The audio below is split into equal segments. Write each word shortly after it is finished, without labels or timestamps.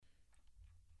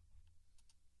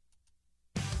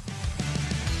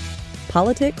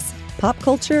politics, pop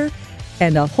culture,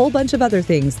 and a whole bunch of other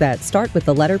things that start with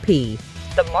the letter P.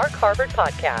 The Mark Harvard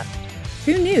Podcast.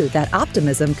 Who knew that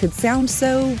optimism could sound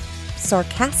so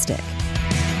sarcastic?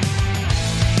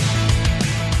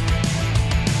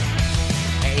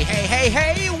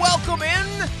 Hey, welcome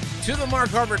in to the Mark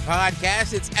Harvard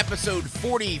Podcast. It's episode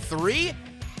 43.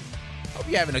 Hope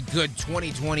you're having a good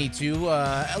 2022,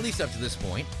 at least up to this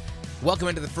point. Welcome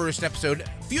into the first episode.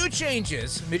 Few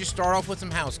changes. Let me just start off with some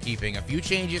housekeeping. A few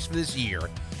changes for this year.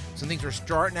 Some things we're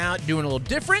starting out doing a little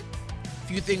different. A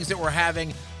few things that we're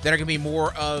having that are going to be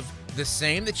more of the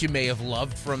same that you may have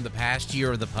loved from the past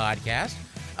year of the podcast.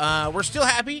 We're still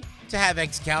happy to have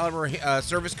Excalibur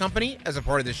Service Company as a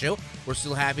part of the show. We're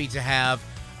still happy to have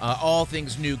All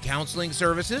Things New Counseling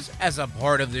Services as a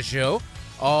part of the show.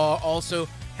 Also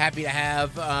happy to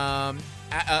have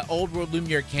Old World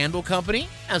Lumiere Candle Company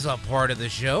as a part of the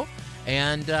show.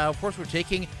 And, of course, we're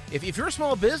taking, if you're a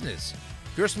small business,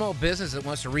 that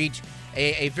wants to reach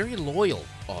a very loyal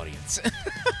audience,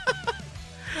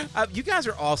 you guys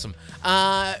are awesome.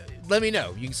 Let me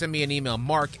know. You can send me an email,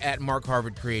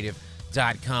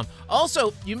 mark@markharvardcreative.com.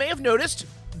 Also, you may have noticed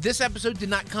this episode did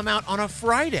not come out on a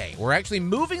Friday. We're actually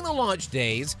moving the launch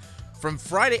days from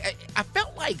Friday. I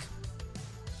felt like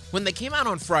when they came out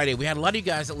on Friday, we had a lot of you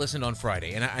guys that listened on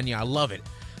Friday, and I love it.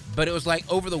 But it was like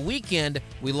over the weekend,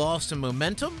 we lost some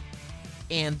momentum,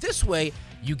 and this way,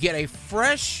 you get a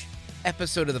fresh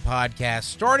episode of the podcast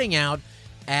starting out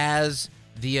as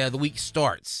the week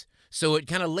starts. So it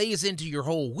kind of lays into your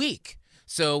whole week.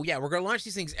 So, yeah, we're going to launch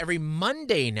these things every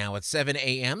Monday now at 7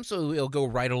 a.m., so it'll go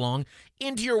right along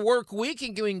into your work week,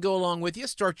 and we can go along with you.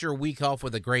 Start your week off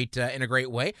with in a great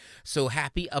way. So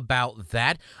happy about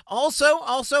that. Also,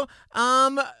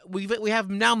 we have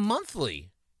now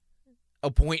monthly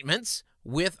appointments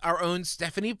with our own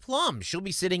Stephanie Plum. She'll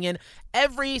be sitting in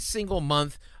every single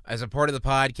month as a part of the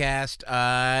podcast.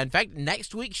 In fact,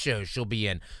 next week's show she'll be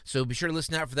in. So be sure to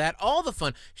listen out for that. All the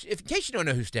fun. In case you don't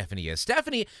know who Stephanie is,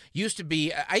 Stephanie used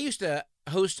to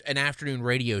host an afternoon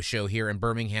radio show here in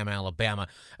Birmingham, Alabama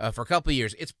for a couple of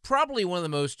years. It's probably one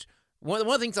of the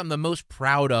things I'm the most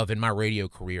proud of in my radio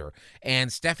career.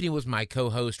 And Stephanie was my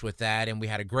co-host with that, and we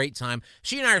had a great time.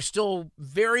 She and I are still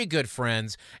very good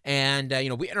friends, and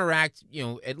we interact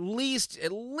at least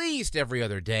every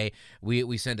other day.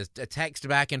 We send a text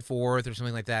back and forth or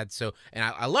something like that. So, and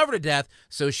I love her to death.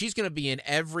 So she's going to be in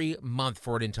every month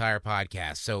for an entire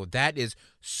podcast. So that is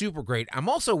super great. I'm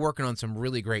also working on some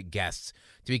really great guests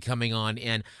to be coming on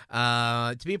and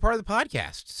to be a part of the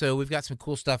podcast. So we've got some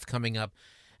cool stuff coming up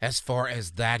as far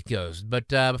as that goes. But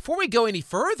before we go any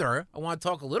further, I want to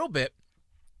talk a little bit.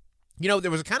 There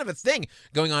was a kind of a thing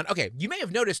going on. Okay, you may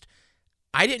have noticed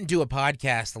I didn't do a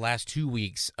podcast the last 2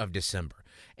 weeks of December.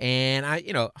 And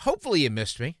hopefully you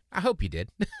missed me. I hope you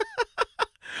did.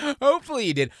 Hopefully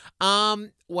you did.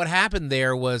 What happened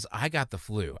there was I got the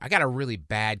flu. I got a really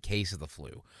bad case of the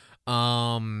flu.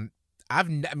 It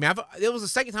was the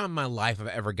second time in my life I've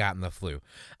ever gotten the flu.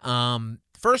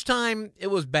 First time, it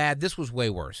was bad. This was way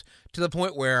worse, to the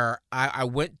point where I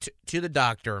went to the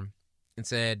doctor and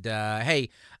said, hey,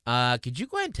 could you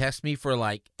go ahead and test me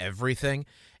for, everything?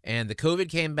 And the COVID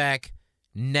came back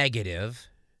negative,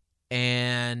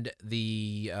 and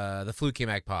the flu came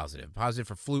back positive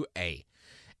for flu A.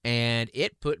 And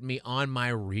it put me on my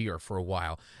rear for a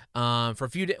while, for a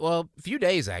few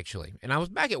days, actually. And I was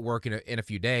back at work in a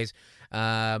few days.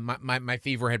 My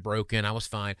fever had broken. I was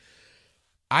fine.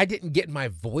 I didn't get my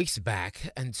voice back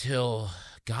until,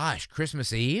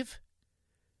 Christmas Eve.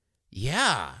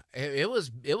 Yeah, it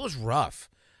was rough.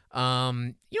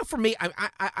 For me,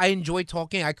 I enjoy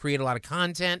talking. I create a lot of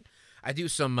content. I do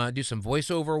some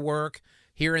voiceover work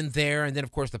here and there, and then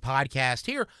of course the podcast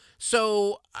here.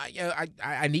 So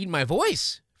I need my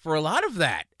voice for a lot of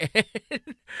that, and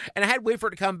I had to wait for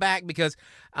it to come back because,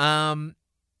 I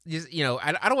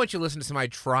don't want you to listen to somebody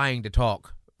trying to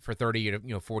talk for 30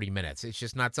 to 40 minutes. It's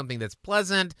just not something that's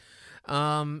pleasant.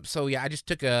 So yeah, I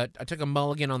took a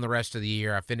mulligan on the rest of the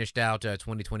year. I finished out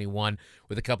 2021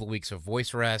 with a couple of weeks of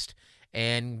voice rest,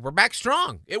 and we're back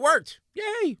strong. It worked.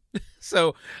 Yay.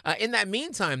 So in that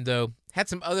meantime, though, had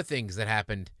some other things that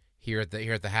happened here at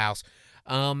the house.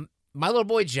 My little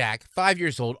boy Jack, 5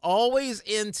 years old, always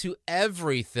into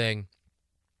everything.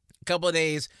 A couple of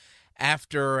days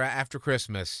after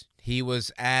Christmas, he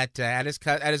was at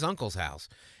his uncle's house,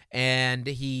 and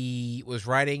he was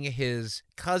riding his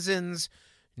cousin's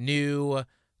new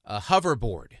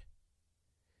hoverboard,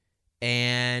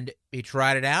 and he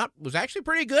tried it out. Was actually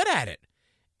pretty good at it,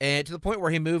 and to the point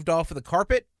where he moved off of the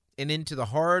carpet and into the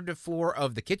hard floor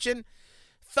of the kitchen,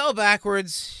 fell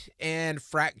backwards and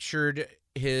fractured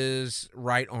his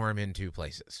right arm in two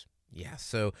places. Yeah,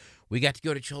 so we got to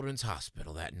go to Children's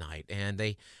Hospital that night, and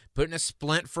they put in a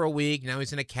splint for a week. Now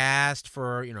he's in a cast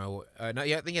for, I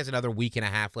think he has another week and a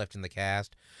half left in the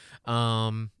cast.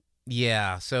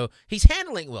 Yeah, so he's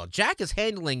handling it well. Jack is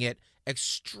handling it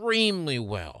extremely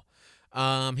well.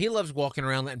 He loves walking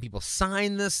around letting people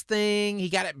sign this thing. He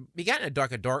got it in a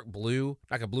dark blue,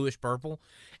 like a bluish purple,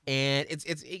 and it's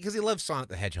because he loves Sonic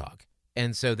the Hedgehog,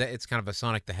 and so that it's kind of a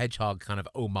Sonic the Hedgehog kind of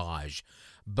homage.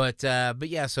 But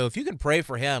yeah, so if you can pray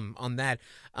for him on that.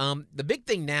 The big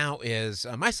thing now is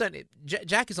my son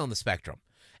Jack is on the spectrum,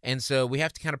 and so we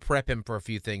have to kind of prep him for a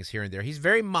few things here and there. He's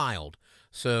very mild,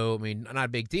 so I mean not a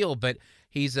big deal, but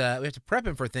we have to prep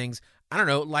him for things. I don't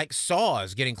know, like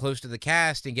saws getting close to the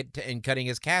cast and cutting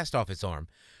his cast off his arm.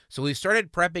 So we've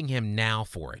started prepping him now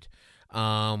for it.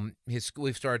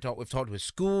 We've talked to his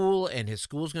school, and his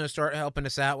school's going to start helping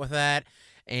us out with that.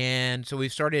 And so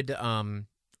we've started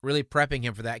really prepping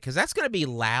him for that, because that's going to be a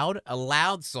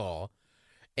loud saw.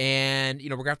 And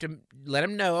we're going to have to let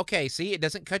him know, okay, see, it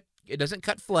doesn't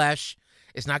cut flesh.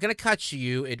 It's not going to cut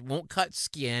you. It won't cut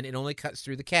skin. It only cuts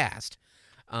through the cast.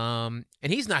 And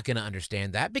he's not going to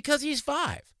understand that because he's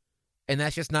 5, and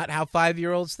that's just not how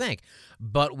 5-year-olds think.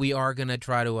 But we are going to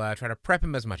try to prep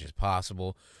him as much as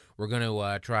possible. We're going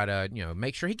to try to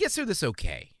make sure he gets through this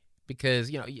okay,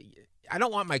 because I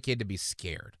don't want my kid to be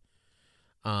scared.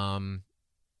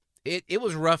 It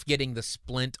was rough getting the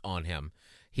splint on him.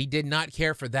 He did not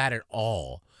care for that at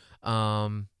all.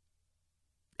 And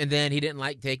then he didn't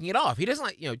like taking it off. He doesn't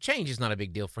like change is not a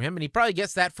big deal for him, and he probably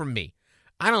gets that from me.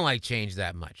 I don't like change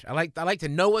that much. I like to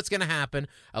know what's going to happen.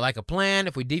 I like a plan.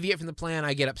 If we deviate from the plan,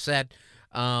 I get upset.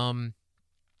 And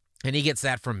he gets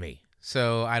that from me.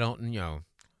 So I don't,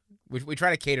 we try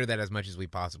to cater that as much as we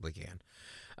possibly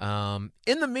can.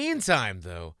 In the meantime,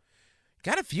 though,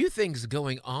 got a few things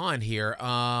going on here.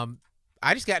 I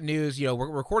just got news. We're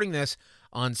recording this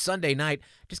on Sunday night.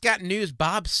 Just got news.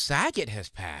 Bob Saget has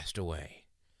passed away.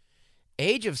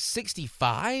 Age of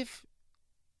 65.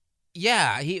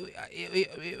 Yeah,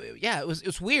 it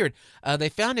was weird. They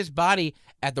found his body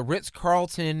at the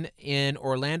Ritz-Carlton in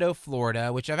Orlando,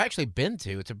 Florida, which I've actually been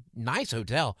to. It's a nice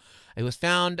hotel. It was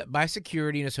found by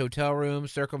security in his hotel room.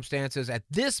 Circumstances at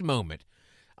this moment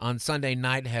on Sunday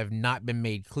night have not been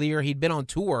made clear. He'd been on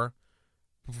tour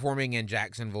performing in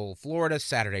Jacksonville, Florida,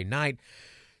 Saturday night.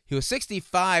 He was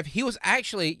 65. He was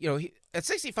actually, at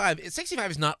 65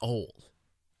 is not old.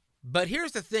 But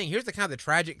here's the thing. Here's the kind of the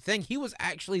tragic thing. He was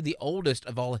actually the oldest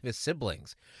of all of his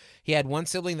siblings. He had one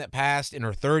sibling that passed in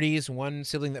her 30s, one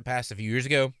sibling that passed a few years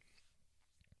ago.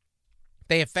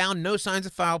 They have found no signs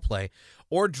of foul play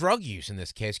or drug use in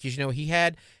this case, because he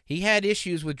had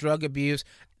issues with drug abuse.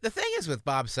 The thing is with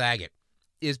Bob Saget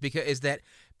is that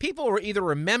people will either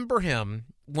remember him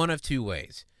one of two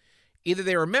ways. Either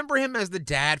they remember him as the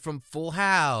dad from Full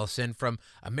House and from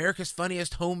America's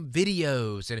Funniest Home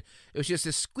Videos, and it was just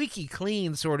a squeaky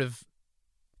clean sort of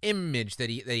image that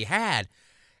he had.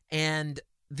 And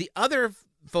the other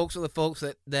folks are the folks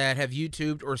that have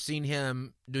YouTubed or seen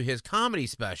him do his comedy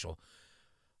special,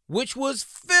 which was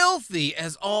filthy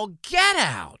as all get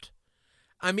out.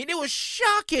 I mean, it was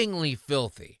shockingly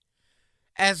filthy.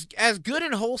 As good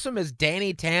and wholesome as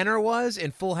Danny Tanner was in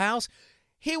Full House,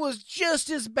 he was just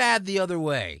as bad the other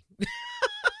way.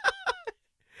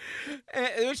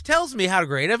 Which tells me how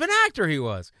great of an actor he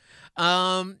was.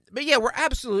 But yeah, we're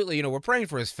absolutely, we're praying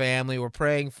for his family. We're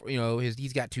praying for,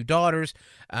 he's got 2 daughters,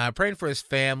 praying for his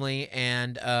family,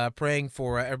 and praying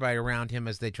for everybody around him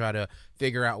as they try to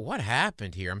figure out what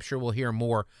happened here. I'm sure we'll hear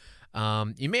more.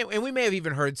 We may have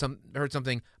even heard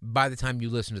something by the time you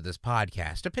listen to this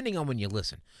podcast, depending on when you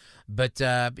listen. But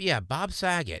yeah, Bob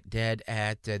Saget dead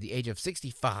at the age of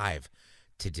 65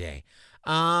 today.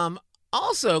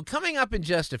 Also, coming up in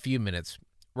just a few minutes,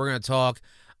 we're going to talk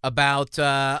about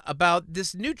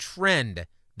this new trend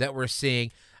that we're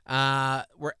seeing,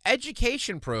 where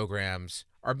education programs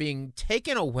are being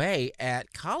taken away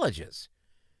at colleges.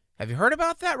 Have you heard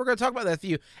about that? We're going to talk about that with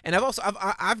you. And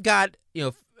I've got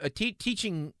a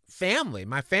teaching family.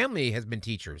 My family has been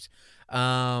teachers.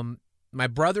 My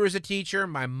brother is a teacher.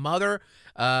 My mother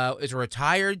is a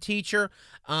retired teacher.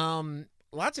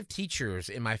 Lots of teachers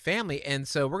in my family, and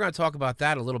so we're going to talk about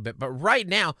that a little bit. But right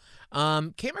now,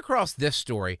 came across this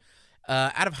story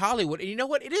out of Hollywood, and you know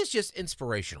what? It is just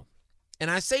inspirational.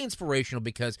 And I say inspirational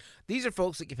because these are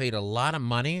folks that get paid a lot of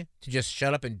money to just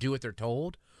shut up and do what they're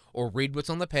told, or read what's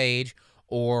on the page,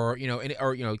 or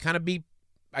kind of be,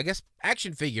 I guess,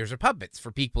 action figures or puppets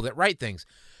for people that write things.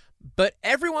 But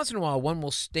every once in a while, one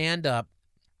will stand up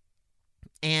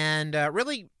and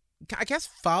really, I guess,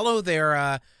 follow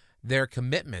their their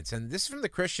commitments. And this is from the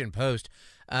Christian Post.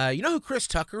 You know who Chris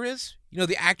Tucker is? You know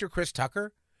the actor Chris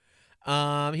Tucker?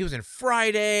 He was in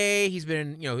Friday. He's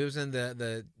been, he was in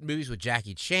the movies with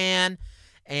Jackie Chan.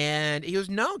 And he was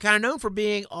kind of known for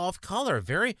being off color,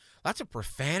 lots of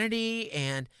profanity,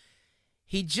 and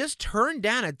he just turned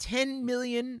down a $10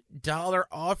 million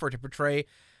offer to portray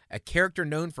a character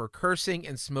known for cursing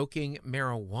and smoking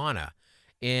marijuana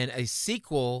in a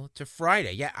sequel to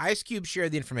Friday. Yeah, Ice Cube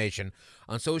shared the information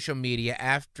on social media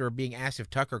after being asked if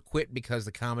Tucker quit because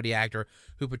the comedy actor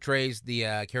who portrays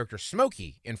the character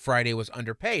Smokey in Friday was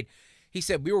underpaid. He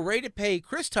said, "We were ready to pay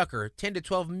Chris Tucker $10 to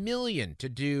 $12 million to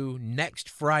do Next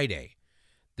Friday,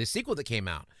 the sequel that came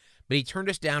out, but he turned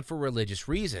us down for religious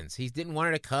reasons. He didn't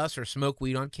want to cuss or smoke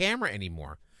weed on camera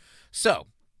anymore." So,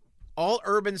 All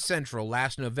Urban Central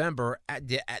last November,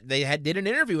 they did an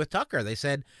interview with Tucker. They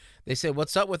said,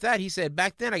 "What's up with that?" He said,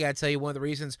 "Back then, I got to tell you, one of the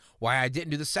reasons why I didn't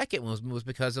do the second one was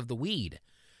because of the weed.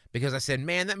 Because I said,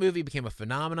 man, that movie became a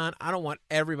phenomenon. I don't want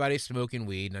everybody smoking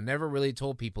weed. And I never really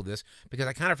told people this because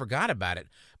I kind of forgot about it.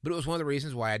 But it was one of the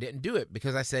reasons why I didn't do it.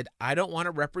 Because I said, I don't want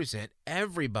to represent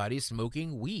everybody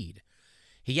smoking weed."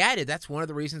 He added, "That's one of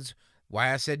the reasons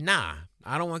why I said, nah,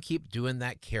 I don't want to keep doing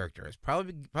that character. It's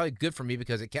probably good for me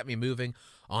because it kept me moving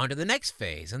on to the next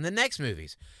phase and the next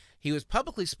movies." He was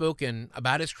publicly spoken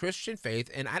about his Christian faith,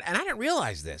 and I didn't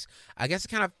realize this. I guess it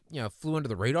kind of flew under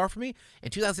the radar for me. In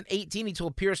 2018, he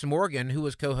told Piers Morgan, who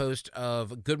was co-host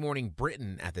of Good Morning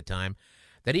Britain at the time,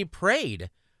 that he prayed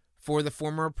for the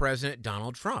former President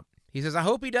Donald Trump. He says, "I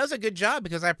hope he does a good job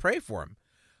because I pray for him.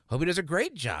 Hope he does a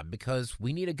great job because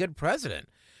we need a good president.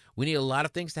 We need a lot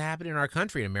of things to happen in our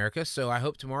country, in America, so I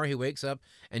hope tomorrow he wakes up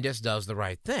and just does the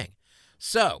right thing."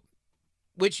 So,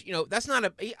 which, that's not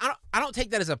I don't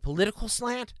take that as a political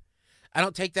slant. I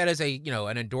don't take that as an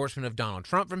endorsement of Donald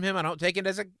Trump from him. I don't take it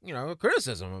as a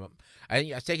criticism of him. I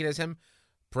take it as him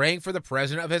praying for the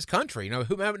president of his country. No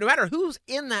matter who's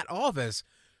in that office,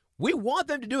 we want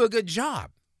them to do a good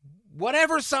job,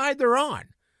 whatever side they're on.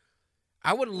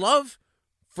 I would love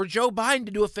for Joe Biden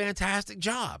to do a fantastic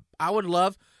job. I would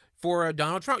love for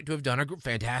Donald Trump to have done a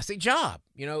fantastic job.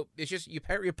 It's just you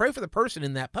pray for the person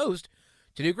in that post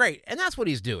to do great. And that's what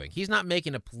he's doing. He's not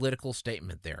making a political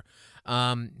statement there.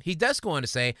 He does go on to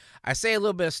say, "I say a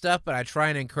little bit of stuff, but I try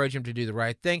and encourage him to do the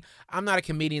right thing. I'm not a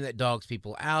comedian that dogs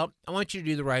people out. I want you to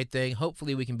do the right thing.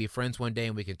 Hopefully we can be friends one day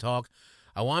and we can talk.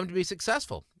 I want him to be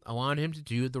successful. I want him to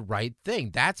do the right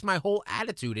thing." That's my whole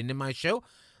attitude. And in my show,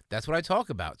 that's what I talk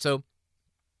about. So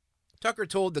Tucker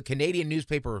told the Canadian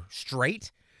newspaper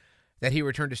Straight that he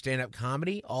returned to stand-up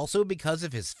comedy also because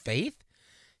of his faith.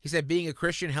 He said, "Being a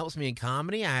Christian helps me in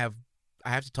comedy. I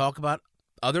have to talk about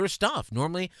other stuff.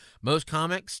 Normally, most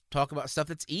comics talk about stuff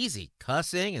that's easy,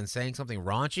 cussing and saying something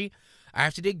raunchy. I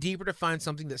have to dig deeper to find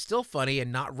something that's still funny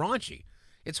and not raunchy.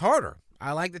 It's harder.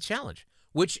 I like the challenge,"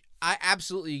 which I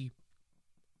absolutely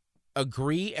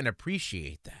agree and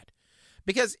appreciate that.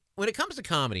 Because when it comes to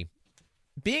comedy,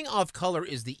 being off color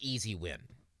is the easy win.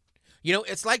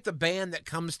 It's like the band that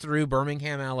comes through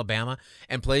Birmingham, Alabama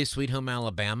and plays Sweet Home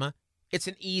Alabama. It's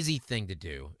an easy thing to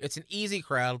do. It's an easy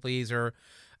crowd pleaser,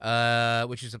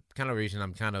 which is a kind of reason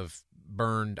I'm kind of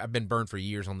burned. I've been burned for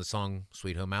years on the song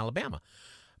Sweet Home Alabama.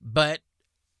 But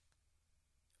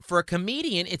for a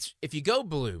comedian, it's if you go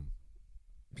blue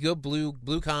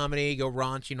comedy, go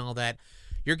raunchy and all that,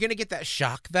 you're going to get that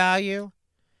shock value,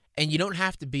 and you don't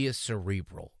have to be as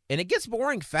cerebral. And it gets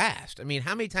boring fast. I mean,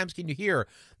 how many times can you hear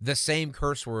the same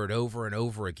curse word over and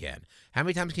over again? How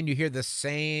many times can you hear the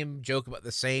same joke about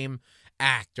the same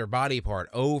act or body part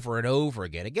over and over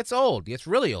again? It gets old. It gets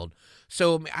really old.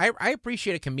 So I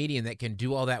appreciate a comedian that can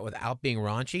do all that without being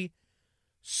raunchy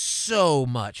so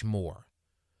much more.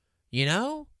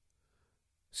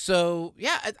 So,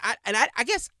 yeah, I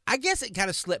guess it kind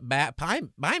of slipped back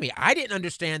by me. I didn't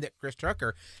understand that Chris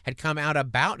Tucker had come out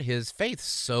about his faith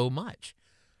so much.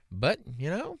 But,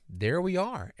 there we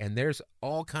are. And there's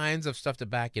all kinds of stuff to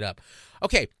back it up.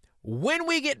 Okay, when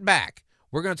we get back,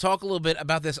 we're going to talk a little bit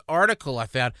about this article I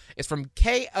found. It's from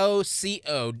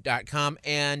KOCO.com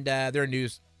and their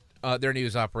news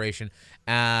operation.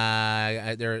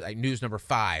 They're like news number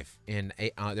 5 in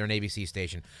they're an ABC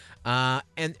station.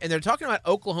 And they're talking about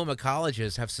Oklahoma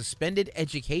colleges have suspended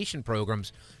education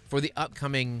programs for the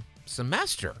upcoming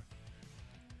semester,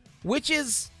 which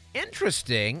is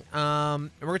interesting.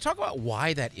 And we're going to talk about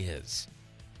why that is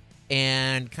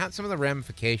and kind of some of the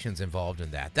ramifications involved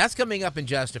in that. That's coming up in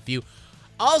just a few.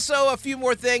 Also, a few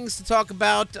more things to talk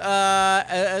about,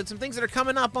 some things that are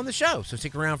coming up on the show. So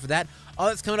stick around for that. All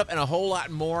that's coming up and a whole lot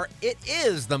more. It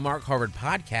is the Mark Harvard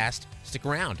Podcast. Stick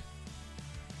around.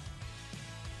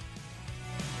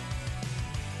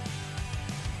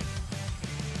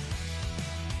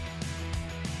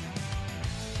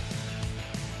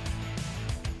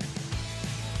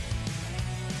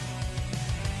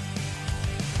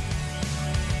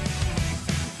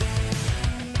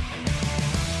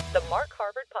 The Mark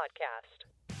Harvard Podcast.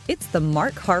 It's the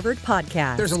Mark Harvard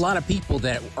Podcast. There's a lot of people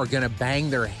that are going to bang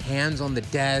their hands on the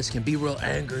desk and be real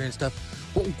angry and stuff.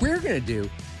 What we're going to do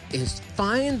is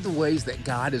find the ways that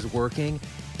God is working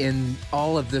in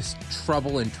all of this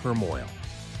trouble and turmoil.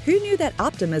 Who knew that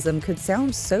optimism could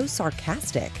sound so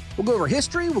sarcastic? We'll go over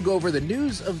history, we'll go over the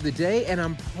news of the day, and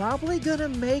I'm probably going to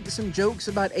make some jokes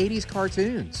about 80s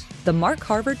cartoons. The Mark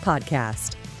Harvard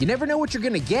Podcast. You never know what you're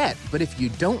going to get, but if you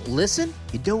don't listen,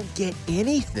 you don't get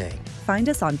anything. Find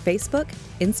us on Facebook,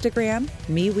 Instagram,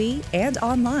 MeWe, and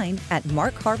online at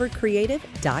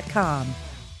markharvardcreative.com.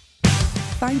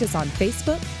 Find us on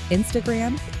Facebook,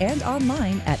 Instagram, and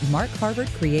online at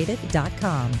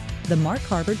markharvardcreative.com. The Mark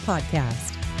Harvard Podcast.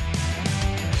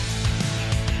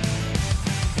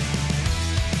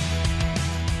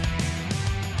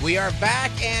 We are back,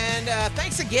 and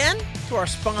thanks again to our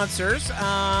sponsors,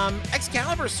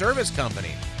 Excalibur Service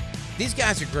Company. These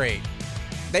guys are great.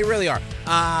 They really are.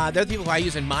 They're the people I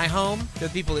use in my home. They're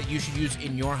the people that you should use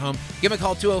in your home. Give them a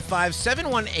call,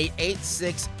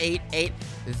 205-718-8688.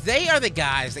 They are the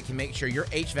guys that can make sure your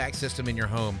HVAC system in your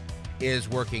home is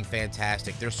working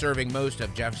fantastic. They're serving most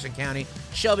of Jefferson County,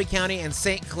 Shelby County, and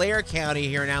St. Clair County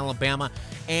here in Alabama.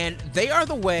 And they are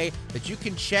the way that you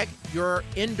can check your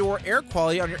indoor air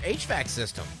quality on your HVAC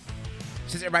system.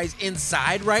 Since everybody's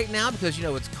inside right now because, you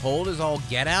know, it's cold as all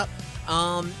get out,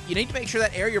 you need to make sure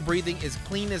that air you're breathing is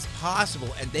clean as possible,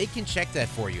 and they can check that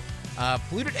for you.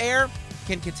 Polluted air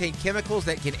can contain chemicals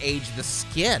that can age the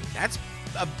skin. That's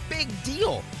a big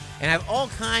deal and have all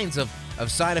kinds of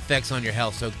side effects on your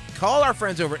health. So call our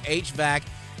friends over at HVAC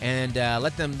and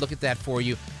let them look at that for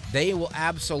you. They will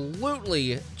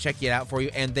absolutely check it out for you,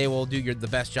 and they will do the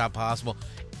best job possible.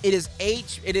 It is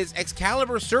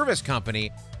Excalibur Service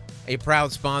Company, a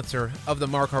proud sponsor of the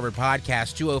Mark Harvard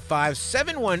Podcast.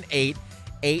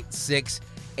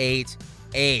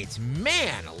 205-718-8688.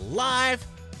 Man alive,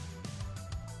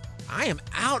 I am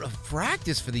out of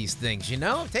practice for these things, you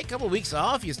know? Take a couple of weeks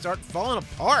off, you start falling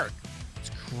apart.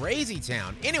 It's crazy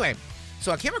town. Anyway,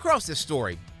 so I came across this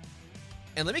story,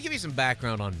 and let me give you some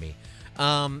background on me.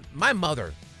 My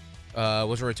mother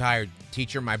was a retired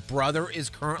teacher. My brother is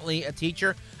currently a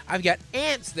teacher. I've got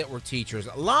aunts that were teachers,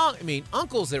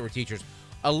 uncles that were teachers,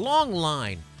 a long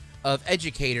line of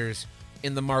educators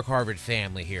in the Mark Harvard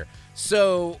family here.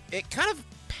 So it kind of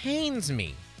pains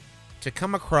me to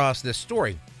come across this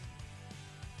story.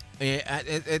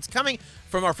 It's coming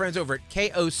from our friends over at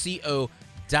KOCO.com,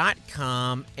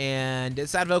 and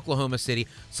it's out of Oklahoma City.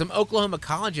 Some Oklahoma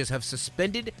colleges have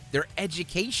suspended their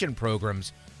education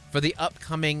programs for the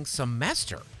upcoming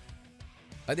semester.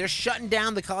 They're shutting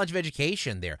down the College of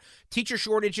Education there. Teacher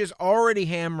shortages already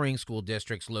hammering school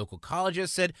districts. Local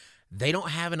colleges said they don't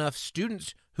have enough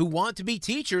students who want to be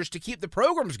teachers to keep the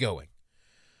programs going.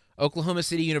 Oklahoma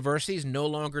City University is no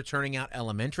longer turning out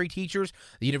elementary teachers.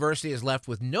 The university is left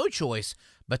with no choice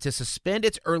but to suspend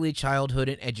its early childhood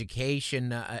and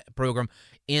education program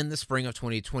in the spring of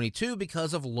 2022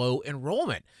 because of low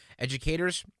enrollment.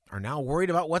 Educators are now worried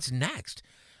about what's next.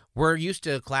 We're used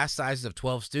to class sizes of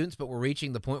 12 students, but we're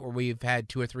reaching the point where we've had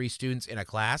 2 or 3 students in a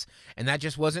class, and that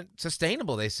just wasn't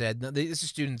sustainable, they said. This is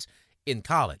students in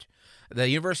college. The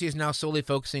university is now solely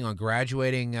focusing on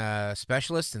graduating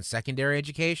specialists and secondary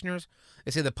educationers.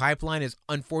 They say the pipeline is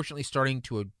unfortunately starting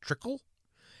to trickle.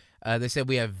 They said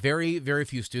we have very, very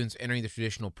few students entering the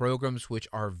traditional programs, which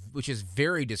is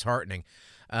very disheartening.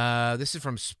 This is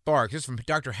from Sparks. This is from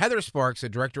Dr. Heather Sparks, the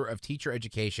Director of Teacher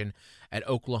Education at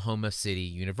Oklahoma City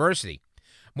University.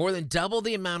 More than double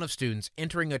the amount of students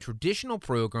entering a traditional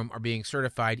program are being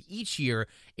certified each year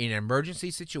in an emergency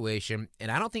situation,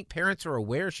 and I don't think parents are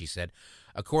aware, she said.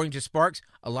 According to Sparks,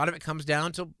 a lot of it comes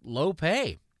down to low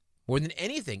pay. More than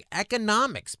anything,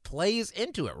 economics plays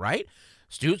into it, right?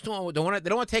 Students don't want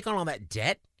to take on all that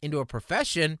debt into a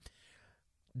profession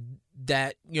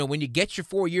that, you know, when you get your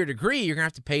 4-year degree, you're going to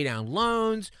have to pay down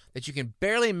loans that you can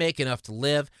barely make enough to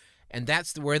live. And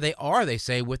that's where they are, they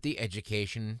say, with the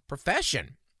education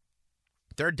profession.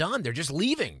 They're done. They're just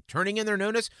leaving, turning in their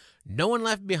notice. No one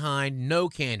left behind, no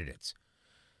candidates.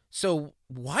 So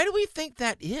why do we think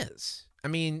that is? I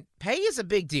mean, pay is a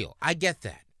big deal. I get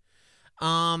that.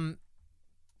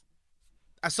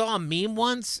 I saw a meme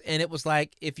once, and it was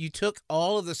like, if you took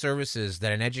all of the services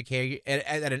that an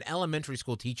elementary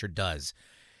school teacher does,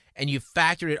 and you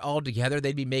factored it all together,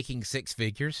 they'd be making 6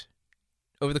 figures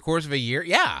over the course of a year.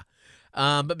 Yeah.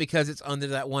 But because it's under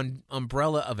that one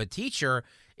umbrella of a teacher,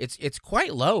 it's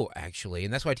quite low, actually.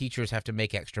 And that's why teachers have to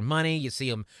make extra money. You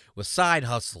see them with side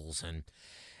hustles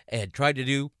and try to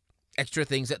do extra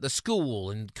things at the school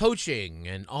and coaching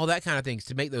and all that kind of things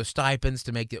to make those stipends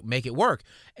to make it work.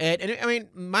 And I mean,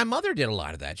 my mother did a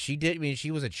lot of that. She did. I mean,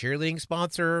 she was a cheerleading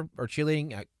sponsor or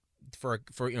cheerleading for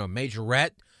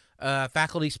majorette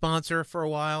faculty sponsor for a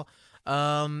while.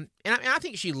 And I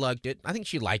think she liked it. I think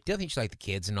she liked it. I think she liked the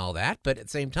kids and all that. But at the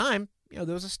same time, there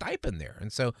was a stipend there,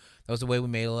 and so that was the way we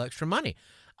made a little extra money.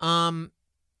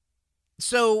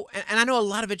 So, and I know a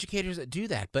lot of educators that do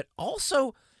that, but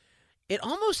also it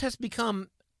almost has become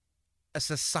a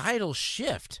societal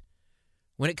shift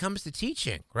when it comes to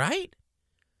teaching, right?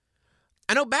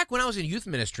 I know back when I was in youth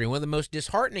ministry, one of the most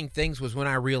disheartening things was when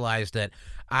I realized that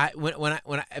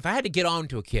if I had to get on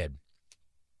to a kid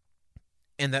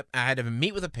and that I had to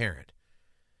meet with a parent,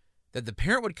 that the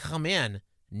parent would come in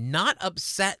not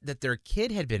upset that their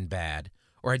kid had been bad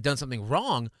or had done something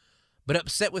wrong, but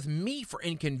upset with me for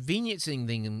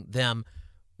inconveniencing them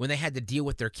when they had to deal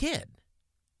with their kid.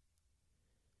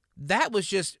 That was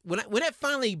just when it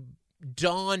finally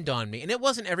dawned on me, and it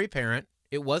wasn't every parent.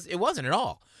 It wasn't at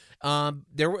all.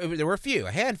 There were a few,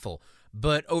 a handful,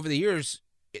 but over the years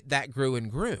that grew and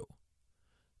grew,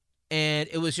 and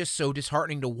it was just so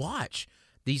disheartening to watch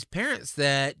these parents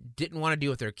that didn't want to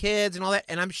deal with their kids and all that.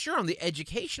 And I'm sure on the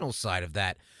educational side of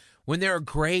that, when there are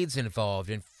grades involved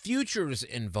and futures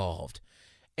involved,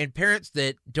 and parents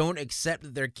that don't accept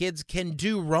that their kids can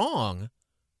do wrong,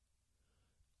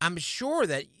 I'm sure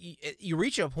that you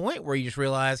reach a point where you just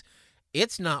realize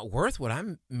it's not worth what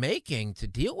I'm making to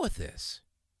deal with this.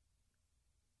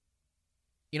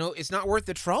 It's not worth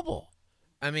the trouble.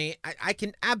 I mean, I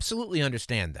can absolutely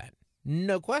understand that.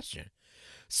 No question.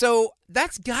 So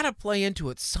that's got to play into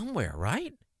it somewhere,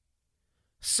 right?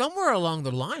 Somewhere along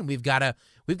the line, we've got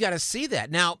to see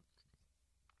that. Now,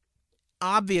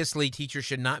 obviously, teachers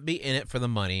should not be in it for the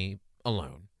money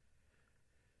alone,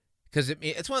 because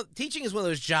teaching is one of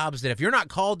those jobs that if you're not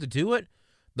called to do it,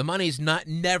 the money's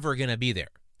never going to be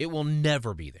there. It will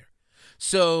never be there.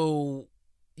 So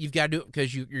you've got to do it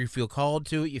because you feel called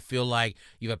to it. You feel like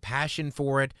you have a passion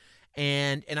for it,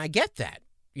 and I get that,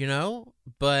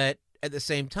 But at the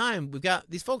same time,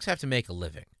 these folks have to make a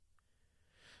living.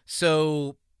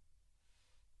 So,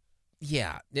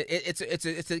 yeah,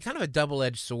 it's a kind of a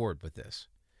double-edged sword with this.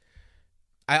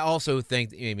 I also think,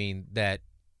 that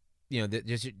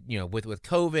with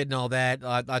COVID and all that, a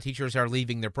lot of teachers are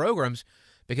leaving their programs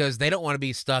because they don't want to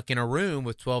be stuck in a room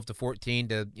with 12 to 14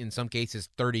 to, in some cases,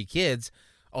 30 kids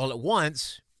all at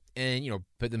once and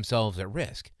put themselves at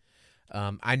risk.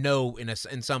 I know in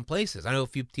some places, I know a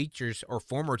few teachers or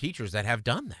former teachers that have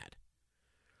done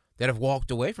that have walked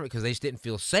away from it because they just didn't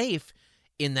feel safe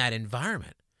in that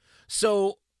environment.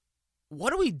 So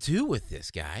what do we do with this,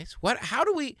 guys? How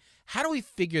do we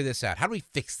figure this out? How do we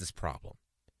fix this problem?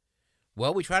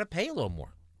 Well, we try to pay a little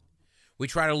more. We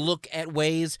try to look at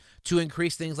ways to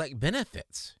increase things like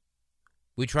benefits.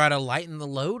 We try to lighten the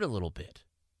load a little bit.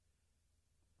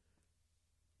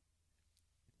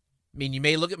 I mean, you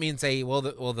may look at me and say, "Well,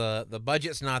 the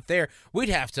budget's not there. We'd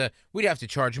have to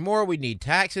charge more. We'd need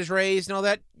taxes raised and all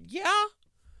that." Yeah,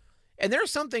 and there are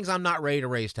some things I'm not ready to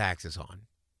raise taxes on.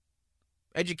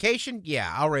 Education,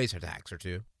 yeah, I'll raise a tax or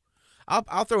two.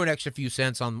 I'll throw an extra few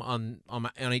cents on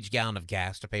each gallon of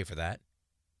gas to pay for that.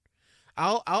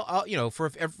 I'll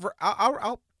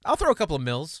throw a couple of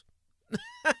mils.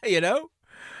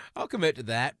 I'll commit to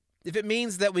that if it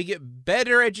means that we get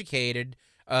better educated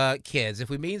kids,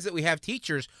 if it means that we have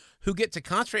teachers who get to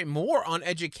concentrate more on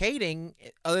educating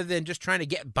other than just trying to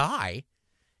get by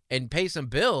and pay some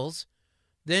bills,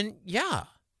 then yeah,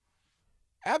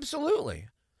 absolutely.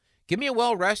 Give me a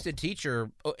well-rested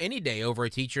teacher any day over a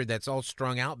teacher that's all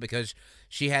strung out because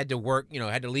she had to work,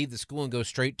 had to leave the school and go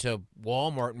straight to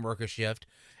Walmart and work a shift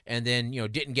and then,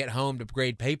 didn't get home to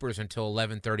grade papers until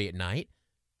 11:30 at night.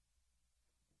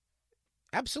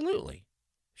 Absolutely.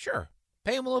 Sure.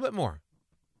 Pay them a little bit more.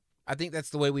 I think that's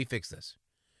the way we fix this.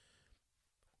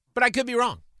 But I could be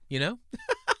wrong, I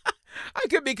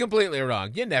could be completely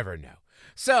wrong. You never know.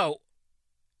 So,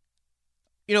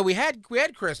 we had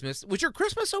Christmas. Was your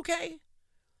Christmas okay?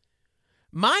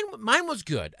 Mine was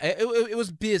good. It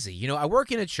was busy. I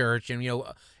work in a church, and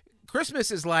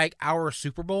Christmas is like our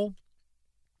Super Bowl,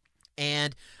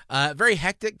 and very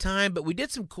hectic time. But we did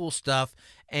some cool stuff,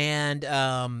 and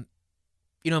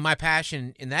my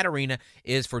passion in that arena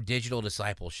is for digital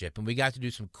discipleship, and we got to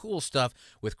do some cool stuff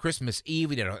with Christmas Eve.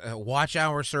 We did a watch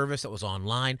hour service that was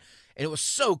online, and it was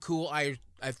so cool. I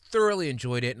thoroughly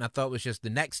enjoyed it, and I thought it was just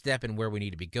the next step in where we need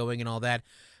to be going and all that.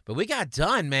 But we got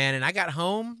done, man, and I got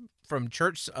home from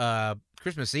church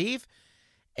Christmas Eve,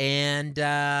 and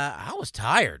I was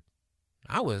tired.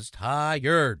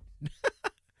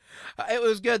 It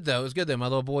was good though. It was good though. My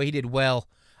little boy, he did well.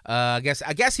 I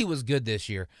guess he was good this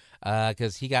year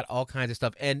because he got all kinds of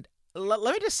stuff. And let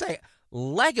me just say,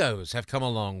 Legos have come a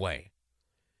long way.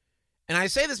 And I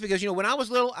say this because, when I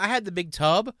was little, I had the big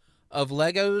tub of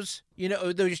Legos.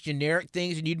 They're just generic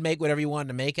things, and you'd make whatever you wanted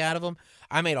to make out of them.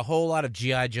 I made a whole lot of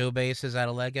G.I. Joe bases out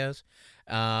of Legos.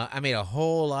 I made a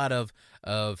whole lot of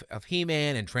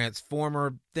He-Man and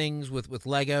Transformer things with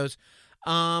Legos.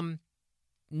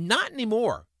 Not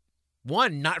anymore.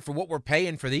 One, not for what we're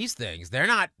paying for these things. They're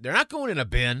not going in a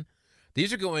bin.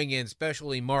 These are going in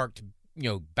specially marked,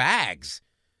 bags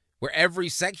where every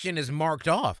section is marked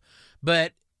off.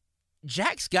 But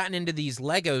Jack's gotten into these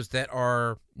Legos that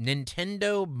are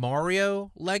Nintendo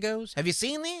Mario Legos. Have you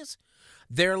seen these?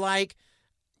 They're like,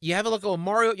 you have a look at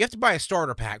Mario. You have to buy a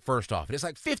starter pack first off. And it's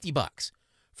like $50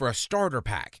 for a starter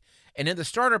pack. And in the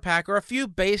starter pack are a few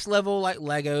base level like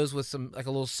Legos with some like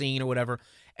a little scene or whatever.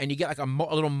 And you get like a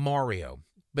little Mario.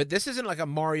 But this isn't like a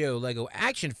Mario Lego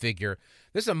action figure.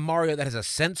 This is a Mario that has a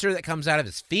sensor that comes out of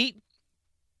his feet.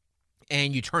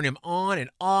 And you turn him on and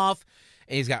off.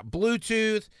 And he's got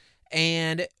Bluetooth.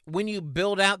 And when you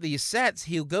build out these sets,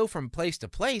 he'll go from place to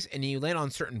place, and you land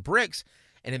on certain bricks,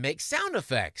 and it makes sound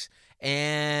effects.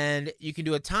 And you can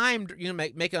do a timed,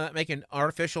 make an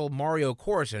artificial Mario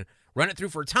course and run it through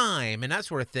for time and that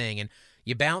sort of thing. And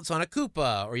you bounce on a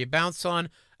Koopa or you bounce on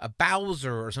a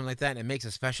Bowser or something like that, and it makes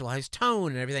a specialized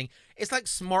tone and everything. It's like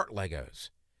smart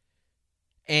Legos.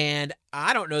 And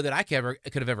I don't know that I could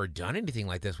have ever done anything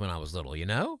like this when I was little,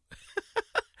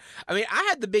 I mean, I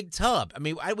had the big tub. I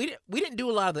mean, we didn't do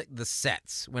a lot of the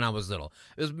sets when I was little.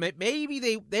 It was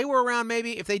maybe they were around.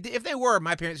 Maybe if they were,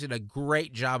 my parents did a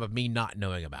great job of me not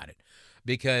knowing about it,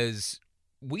 because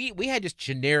we had just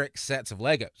generic sets of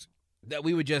Legos that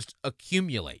we would just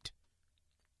accumulate.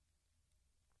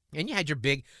 And you had your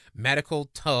big medical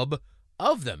tub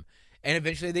of them. And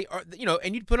eventually they are,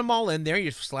 and you'd put them all in there.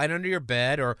 You just slide under your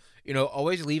bed, or,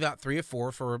 always leave out 3 or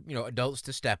 4 for, adults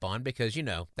to step on, because,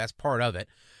 that's part of it.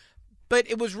 But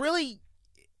it was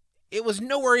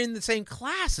nowhere in the same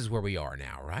class as where we are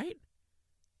now, right?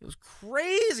 It was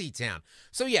crazy town.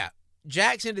 So yeah,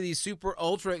 Jack's into these super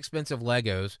ultra expensive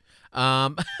Legos.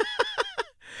 And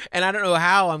I don't know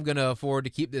how I'm going to afford to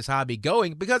keep this hobby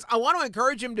going, because I want to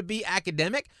encourage him to be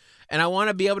academic, and I want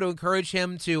to be able to encourage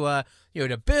him to,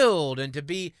 to build and to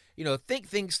be, think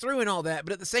things through and all that.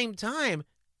 But at the same time,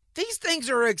 these things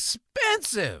are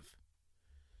expensive.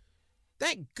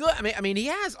 Thank good. I mean, he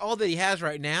has all that he has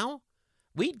right now.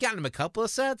 We'd gotten him a couple of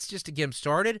sets just to get him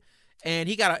started, and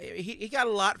he got a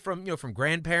lot from from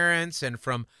grandparents, and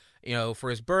from for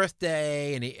his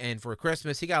birthday and for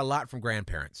Christmas. He got a lot from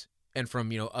grandparents and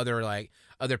from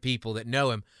other people that know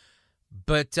him.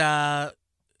 But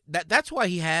that's why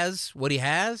he has what he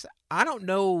has. I don't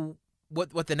know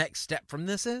what the next step from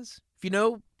this is. If you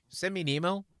know, send me an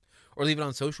email or leave it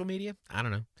on social media. I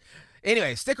don't know.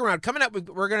 Anyway, stick around. Coming up,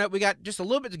 we got just a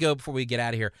little bit to go before we get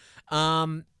out of here.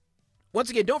 Once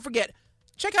again, don't forget,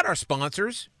 check out our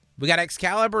sponsors. We got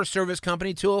Excalibur Service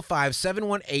Company,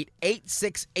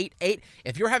 205-718-8688.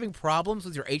 If you're having problems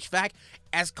with your HVAC,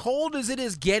 as cold as it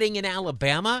is getting in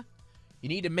Alabama, you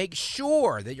need to make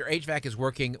sure that your HVAC is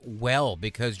working well,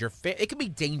 because it can be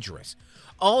dangerous.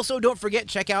 Also, don't forget,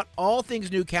 check out All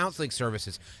Things New Counseling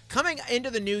Services. Coming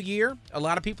into the new year, a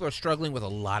lot of people are struggling with a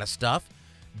lot of stuff.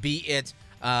 Be it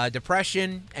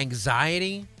depression,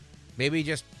 anxiety, maybe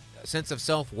just a sense of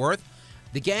self-worth.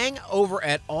 The gang over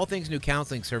at All Things New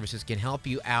Counseling Services can help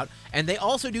you out. And they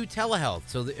also do telehealth.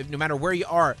 So that no matter where you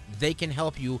are, they can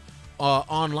help you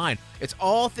online. It's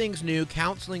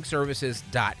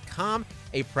allthingsnewcounselingservices.com,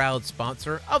 a proud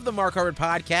sponsor of the Mark Harvard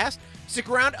Podcast. Stick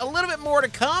around. A little bit more to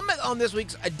come on this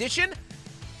week's edition.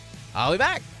 I'll be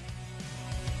back.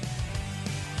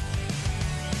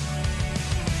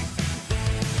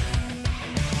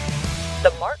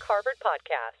 The Mark Harvard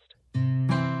Podcast.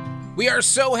 We are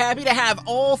so happy to have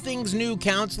All Things New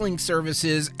Counseling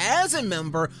Services as a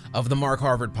member of the Mark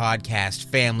Harvard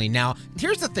Podcast family. Now,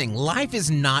 here's the thing. Life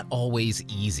is not always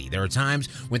easy. There are times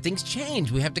when things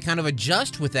change. We have to kind of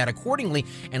adjust with that accordingly,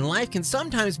 and life can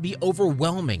sometimes be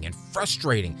overwhelming and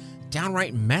frustrating,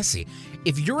 downright messy.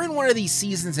 If you're in one of these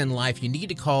seasons in life, you need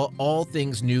to call All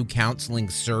Things New Counseling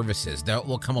Services. They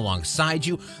will come alongside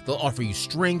you. They'll offer you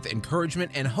strength, encouragement,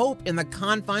 and hope in the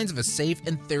confines of a safe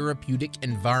and therapeutic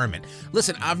environment.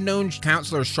 Listen, I've known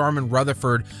counselor Charmin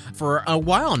Rutherford for a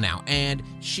while now, and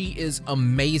she is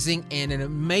amazing and an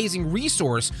amazing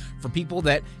resource for people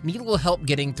that need a little help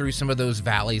getting through some of those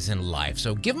valleys in life.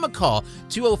 So give them a call,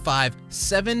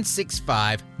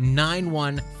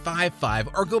 205-765-9155,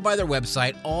 or go by their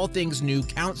website, allthingsnewcounseling.com.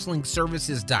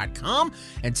 allthingsnewcounselingservices.com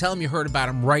and tell them you heard about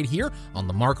them right here on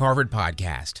the Mark Harvard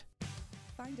Podcast.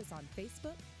 Find us on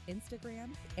Facebook, Instagram,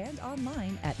 and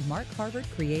online at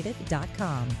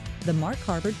markharvardcreative.com. The Mark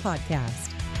Harvard Podcast.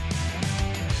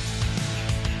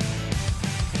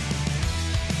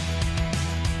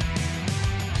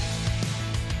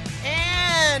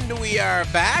 And we are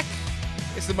back.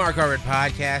 It's the Mark Harvard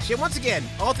Podcast. Yeah, once again,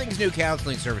 All Things New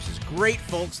Counseling Services. Great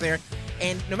folks there.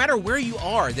 And no matter where you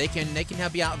are, they can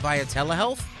help you out via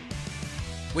telehealth,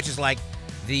 which is like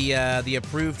the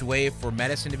approved way for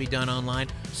medicine to be done online.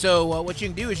 So what you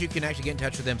can do is you can actually get in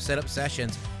touch with them, set up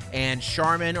sessions, and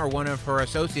Charmin or one of her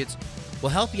associates will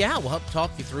help you out. Will help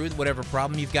talk you through whatever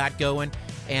problem you've got going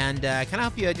and kind of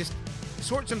help you just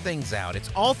sort some things out. It's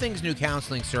All Things New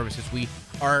Counseling Services. We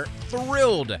are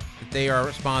thrilled that they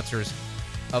are sponsors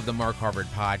of the Mark Harvard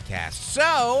Podcast.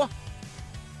 So,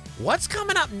 what's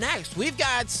coming up next? We've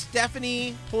got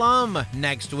Stephanie Plum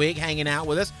next week hanging out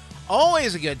with us.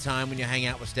 Always a good time when you hang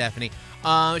out with Stephanie.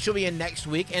 She'll be in next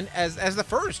week, and as the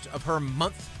first of her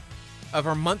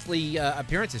monthly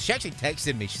appearances. She actually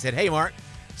texted me. She said, "Hey, Mark,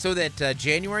 so that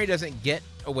January doesn't get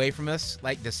away from us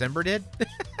like December did,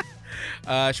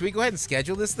 should we go ahead and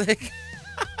schedule this thing?"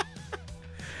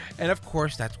 And of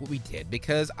course, that's what we did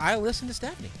because I listened to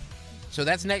Stephanie. So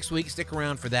that's next week. Stick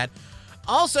around for that.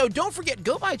 Also, don't forget,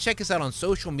 go by, check us out on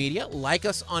social media. Like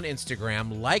us on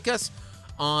Instagram. Like us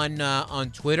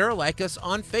on Twitter. Like us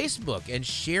on Facebook. And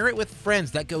share it with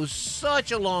friends. That goes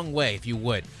such a long way, if you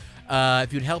would.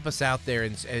 If you'd help us out there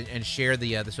and share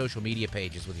the social media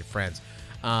pages with your friends.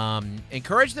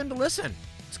 Encourage them to listen.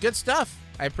 It's good stuff.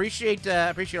 I appreciate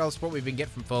all the support we've been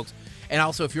getting from folks. And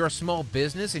also, if you're a small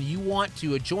business and you want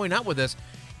to join up with us,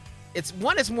 it's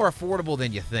more affordable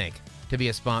than you think to be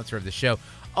a sponsor of the show.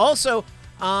 Also,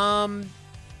 I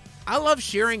love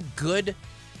sharing good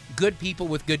people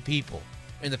with good people.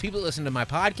 And the people that listen to my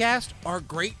podcast are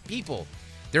great people.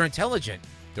 They're intelligent.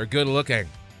 They're good looking.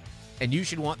 And you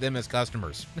should want them as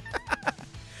customers.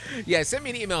 Yeah, send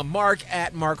me an email,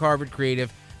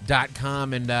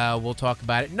 mark@markharvardcreative.com, and we'll talk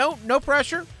about it. No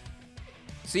pressure.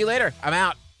 See you later. I'm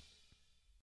out.